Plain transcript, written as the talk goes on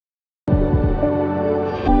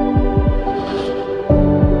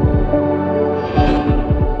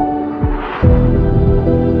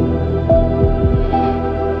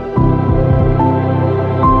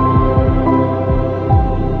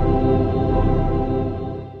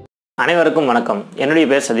அனைவருக்கும் வணக்கம். என்னுடைய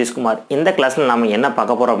பேர் சதீஷ்குமார். இந்த கிளாஸ்ல நாம என்ன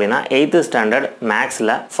பார்க்க போறோம் அப்படினா 8th ஸ்டாண்டர்ட்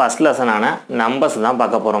மேத்ஸ்ல ஃபர்ஸ்ட் லெசனான நம்பர்ஸ் தான்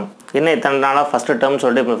பார்க்க போறோம். என்ன இத்தனை நாளா ஃபர்ஸ்ட் டேர்ம்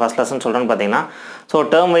சொல்லிட்டு இப்போ ஃபர்ஸ்ட் லெசன் சொல்றேன்னு பாத்தீங்கன்னா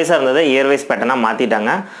டேர்ம் வைஸா இருந்தது இயர் வைஸ் பேட்டர்னா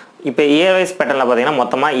மாத்திட்டாங்க. இப்போ இயர் வைஸ் பேட்டர்ன்ல பாத்தீங்கன்னா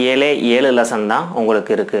மொத்தமா 7 லெசன் தான்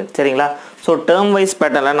உங்களுக்கு இருக்கு. சரிங்களா? டேர்ம் வைஸ்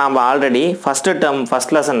பேட்டர்ன்ல நாம ஆல்ரெடி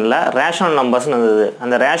ஃபர்ஸ்ட் லெசன்ல ரேஷனல் நம்பர்ஸ் இருந்தது.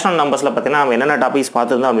 அந்த ரேஷனல் நம்பர்ஸ்ல பாத்தீங்கன்னா நம்ம என்னென்ன டாபிக்ஸ்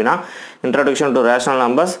பார்த்திருந்தோம் அப்படினா introduction to rational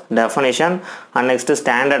numbers, definition, and next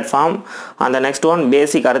standard form, and the next one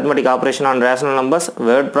basic arithmetic operation on rational numbers,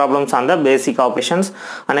 word problems on the basic operations,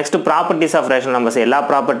 and next properties of rational numbers. எல்லா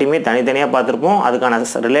ப்ராப்பர்ட்டியுமே தனித்தனியா பார்த்திருப்போம். அதுக்கான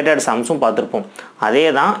related சம்ஸும் பார்த்திருப்போம். அதே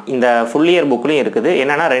தான் இந்த full year புக்லயும் இருக்குது.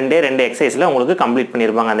 என்னன்னா ரெண்டு எக்ஸசைஸ்ல உங்களுக்கு கம்ப்ளீட்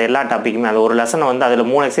பண்ணிருப்பாங்க. அந்த எல்லா டாபிக்குமே அது ஒரு லெசன் வந்து அதுல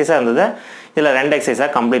 3 எக்ஸசைஸா இருந்தது. இதுல 2 எக்ஸசைஸா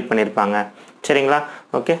கம்ப்ளீட் பண்ணிருப்பாங்க. சரிங்களா?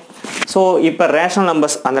 ஓகே. இப்போ ரேஷனல்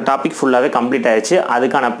நம்பர்ஸ் அந்த டாபிக் ஃபுல்லாவே கம்ப்ளீட் ஆயிடுச்சு.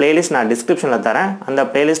 அதுக்கான பிளேலிஸ்ட் நான் டிஸ்கிரிப்ஷன்ல தரேன். அந்த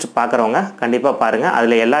பிளேலிஸ்ட் பார்க்குறவங்க கண்டிப்பா பாருங்க.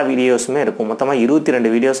 அதுல எல்லா வீடியோஸுமே இருக்கும். மொத்தமா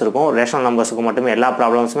 22 வீடியோஸ் இருக்கும். ரேஷனல் நம்பர்ஸ்க்கு மட்டுமே எல்லா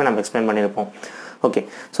ப்ராப்ளம்ஸுமே நம்ம எக்ஸ்பிளைன் பண்ணியிருப்போம். ஓகே.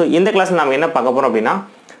 இந்த கிளாஸ்ல நாம என்ன பார்க்க போறோம் அப்படின்னா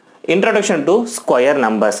introduction to square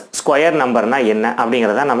numbers. Square நம்பர்னா என்ன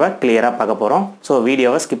அப்படிங்கறத நம்ம கிளியரா பார்க்க போறோம்.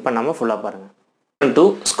 வீடியோவை ஸ்கிப் பண்ணாம ஃபுல்லா பாருங்க. To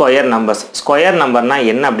square numbers. ஸ்கொயர் நம்பர்னா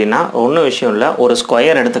என்ன அப்படின்னா ஒன்றும் விஷயம் இல்லை. ஒரு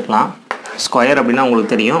ஸ்கொயர் எடுத்துக்கலாம். ஸ்கொயர் அப்படின்னா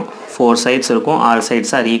உங்களுக்கு தெரியும் 4 sides இருக்கும். All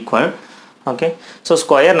sides are equal. Okay.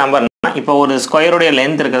 Square நம்பர்னா இப்போ ஒரு ஸ்கொயருடைய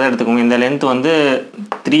லென்த் இருக்கிறத எடுத்துக்கோங்க. இந்த லென்த் வந்து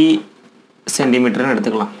 3 சென்டிமீட்டர்னு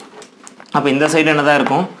எடுத்துக்கலாம். அப்போ இந்த சைடு என்னதான்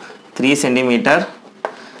இருக்கும் 3 centimetre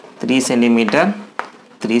 3 centimetre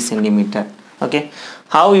 3 centimetre. Okay.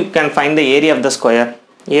 How you can find the area of the square?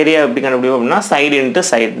 Area எப்படி கண்டுபிடிப்போம் அப்படின்னா side into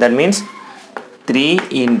side. That means 3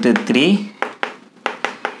 into 3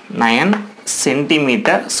 9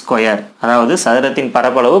 centimetre square. அதாவது சதுரத்தின்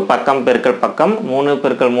பரப்பளவு பக்கம் பெருக்கல் பக்கம் 3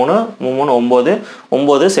 பெருக்கல் 3 3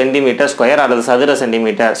 9 சென்டிமீட்டர் ஸ்கொயர் அல்லது சதுர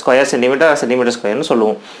சென்டிமீட்டர். ஸ்கொயர் சென்டிமீட்டர் சென்டிமீட்டர் ஸ்கொயர்னு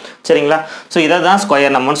சொல்லுவோம். சரிங்களா? இதை தான்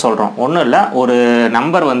ஸ்கொயர் நம்பர்னு சொல்கிறோம். ஒன்றும் இல்லை, ஒரு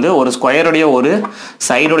நம்பர் வந்து ஒரு ஸ்கொயருடைய ஒரு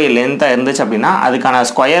சைடுடைய லென்த்தாக இருந்துச்சு அப்படின்னா அதுக்கான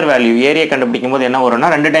ஸ்கொயர் வேல்யூ ஏரியா கண்டுபிடிக்கும் போது என்ன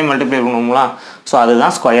வரும்னா 2 டைம் மல்டிப்ளை பண்ணுவோங்களா?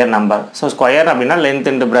 அதுதான் ஸ்கொயர் நம்பர். ஸ்கொயர் அப்படின்னா length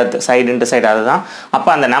into breadth, side into side. அதுதான். அப்போ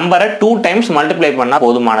அந்த நம்பரை 2 டைம்ஸ் மல்டிப்ளை பண்ணால்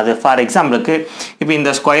போதுமானது. ஃபார் எக்ஸாம்பிளுக்கு இப்போ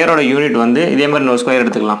இந்த ஸ்கொயரோட யூனிட் வந்து இதே மாதிரி இன்னொரு ஸ்கொயர்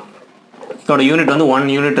எடுத்துக்கலாம். இதோட யூனிட் வந்து 1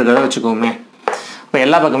 யூனிட் இருக்கிறத வச்சுக்கோமே. இப்போ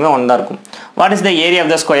எல்லா பக்கமே 1 தான் இருக்கும். What is the area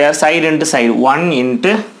of the square? Side into side 1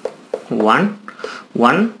 into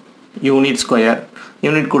 1 unit square.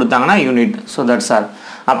 Unit கொடுத்தாங்கன்னா யூனிட். That's all.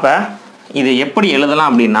 அப்போ இது எப்படி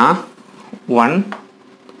எழுதலாம் அப்படின்னா 1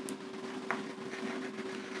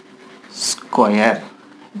 ஸ்கொயர்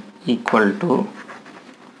ஈக்குவல் டு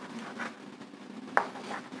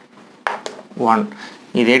 1.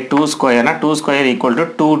 இதே 2 ஸ்கொயர்னா 2 square equal to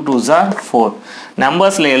 2 2s are 4.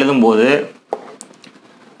 நம்பர்ஸில் எழுதும்போது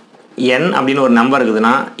n அப்படின்னு ஒரு நம்பர்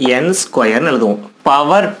இருக்குதுன்னா n ஸ்கொயர்னு எழுதுவோம்.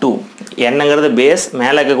 பவர் 2. என்னங்கிறது பேஸ்,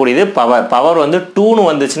 மேலே இருக்கக்கூடியது பவர். பவர் வந்து 2ன்னு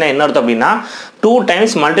வந்துச்சுன்னா என்ன அர்த்தம் அப்படின்னா 2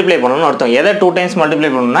 டைம்ஸ் மல்டிப்ளை பண்ணணும்னு அர்த்தம். எதை 2 டைம்ஸ் மல்டிப்ளை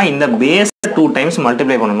பண்ணணும்னா இந்த பேஸ் 2 டைம்ஸ்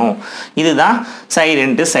மல்டிப்ளை பண்ணணும். இதுதான் சைடு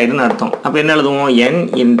இன்ட்டு சைடுன்னு அர்த்தம். அப்போ என்ன எழுதுவோம்? n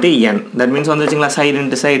into n. That means வந்துச்சுங்களா side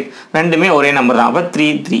into side ரெண்டுமே ஒரே நம்பர் தான். அப்போ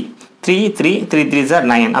 3 3s are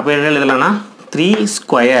 9. அப்போ என்ன எழுதலாம்னா 3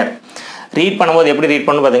 ஸ்கொயர். ரீட் பண்ணும்போது எப்படி ரீட்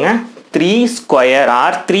பண்ணு பாருங்க. 3 square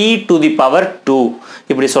R 3 to the power 2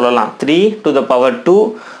 இப்படி சொல்லலாம். 3 to the power 2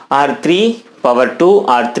 R 3 power 2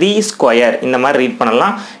 R 3 square இந்த மாதிரி ரீட்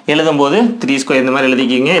பண்ணலாம். எழுதும்போது 3 ஸ்கொயர் இந்த மாதிரி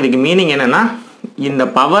எழுதிக்கிங்க. இதுக்கு மீனிங் என்னன்னா இந்த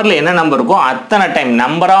பவர்ல என்ன நம்பர் இருக்கோ அத்தனை time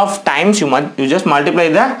number of times you just multiply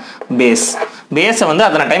the base. பேஸை வந்து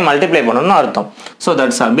அத்தனை டைம் மல்டிப்ளை பண்ணணும்னு அர்த்தம்.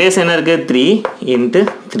 That's all. பேஸ் என்ன இருக்கு 3 இன்ட்டு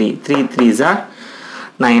 3 3s are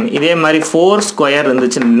 9. இதே மாதிரி 4 ஸ்கொயர்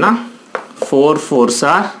இருந்துச்சுன்னா 4 4s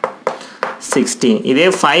are 16. இதே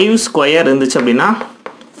 5 ஸ்கொயர் இருந்துச்சு அப்படின்னா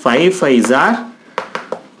 5 5s are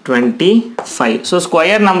 25.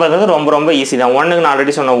 ஸ்கொயர் நம்பர் வந்து ரொம்ப ஈஸி தான். 1க்கு நான்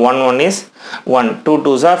ஆல்ரெடி சொன்ன 1 is 1, 2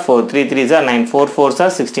 2s are 4, 3 3s are 9, 4 4s are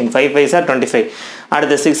 16, 5 5s are 25.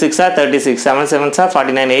 அடுத்து 6 6s are 36, 7 7s are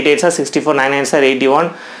 49, 8 8s are 64, 9 9s are 81,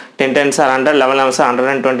 10 10s are 100, 11 11s are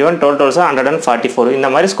 121, 12 12s are 144. இந்த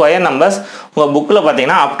மாதிரி ஸ்கொயர் நம்பர்ஸ் உங்க புக்ல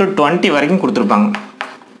பாத்தீங்கன்னா அப் டு 20 வரைக்கும் கொடுத்திருப்பாங்க.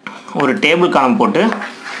 ஒரு டேபிள் காலம் போட்டு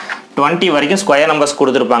 20 வரைக்கும் ஸ்கொயர் நம்பர்ஸ்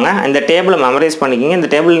கொடுத்துருப்பாங்க. இந்த டேபிளை மெமரைஸ் பண்ணிக்கிங்க. இந்த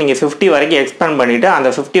டேபிள் நீங்கள் 50 வரைக்கும் எக்ஸ்பேண்ட் பண்ணிவிட்டு அந்த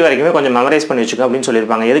 50 வரைக்குமே கொஞ்சம் மெமரைஸ் பண்ணி வச்சுக்கோ அப்படின்னு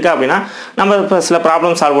சொல்லியிருப்பாங்க. எதுக்கு அப்படின்னா நம்ம இப்போ சில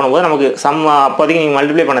ப்ராப்ளம் சால்வ் பண்ணும்போது நமக்கு அப்போதைக்கு நீங்கள்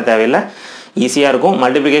மல்டிப்ளை பண்ண தேவையில்லை, ஈஸியாக இருக்கும்.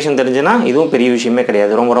 மல்டிப்ளிகேஷன் தெரிஞ்சுன்னா இதுவும் பெரிய விஷயமே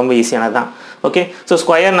கிடையாது, ரொம்ப ஈஸியானது தான். ஓகே.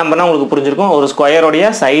 ஸ்கொயர் நம்பர்னா உங்களுக்கு புரிஞ்சிருக்கும். ஒரு ஸ்கொயருடைய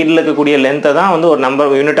சைடில் இருக்கக்கூடிய லென்த்தை தான் வந்து ஒரு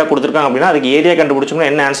நம்பர் யூனிட்டாக கொடுத்துருக்காங்க அப்படின்னா அதுக்கு ஏரியா கண்டுபிடிச்சோம்னா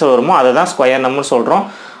என்ன ஆன்சர் வருமோ அதை தான் ஸ்கொயர் நம்பர்னு சொல்கிறோம்.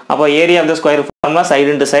 அப்போ area of the square formula side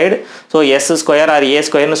into side. S square R A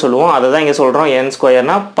ஸ்கொயர்னு சொல்லுவோம். அதை தான் இங்கே சொல்கிறோம். n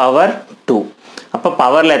ஸ்கொயர்னா power 2. அப்போ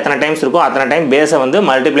பவரில் எத்தனை டைம்ஸ் இருக்கோ அத்தனை டைம் பேஸை வந்து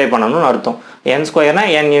மல்டிப்ளை பண்ணணும்னு அர்த்தம். n ஸ்கொயர்னா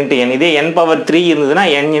n into n. இதே n பவர் 3 இருந்ததுன்னா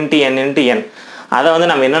n into n into n. அதை வந்து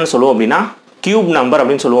நம்ம என்னென்னு சொல்லுவோம் அப்படின்னா கியூப் நம்பர்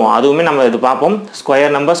அப்படின்னு சொல்லுவோம். அதுவுமே நம்ம இது பார்ப்போம்.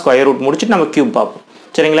 ஸ்கொயர் நம்பர் ஸ்கொயர் ரூட் முடிச்சுட்டு நம்ம கியூப் பார்ப்போம்.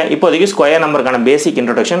 சரிங்களா? இப்போதைக்கு ஸ்கொயர் நம்பருக்கான பேசிக்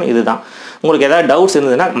இன்ட்ரோடக்ஷன் இதுதான். உங்களுக்கு ஏதாவது டவுட்ஸ்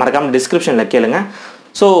இருந்ததுன்னா மறக்காமல் டிஸ்கிரிப்ஷனில் கேளுங்க.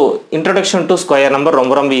 So introduction to square number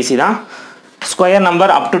ரொம்ப ஈஸி தான். ஸ்கொயர்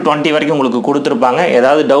நம்பர் அப் டு 20 வரைக்கும் உங்களுக்கு கொடுத்துருப்பாங்க.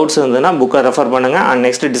 ஏதாவது டவுட்ஸ் இருந்ததுன்னா புக்கை ரெஃபர் பண்ணுங்கள். அண்ட்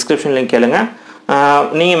நெக்ஸ்ட் டிஸ்கிரிப்ஷன்லையும் கேளுங்க.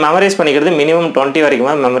 நீங்கள் மெமரைஸ் பண்ணிக்கிறது மினிமம் 20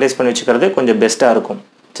 வரைக்கும் மெமரைஸ் பண்ணி வச்சுக்கிறது கொஞ்சம் பெஸ்ட்டாக இருக்கும்.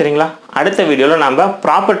 சரிங்களா? அடுத்த வீடியோவில் நம்ம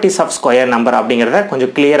ப்ராப்பர்ட்டிஸ் ஆஃப் ஸ்கொயர் நம்பர் அப்படிங்கிறத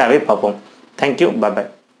கொஞ்சம் கிளியராகவே பார்ப்போம். தேங்க்யூ. பை.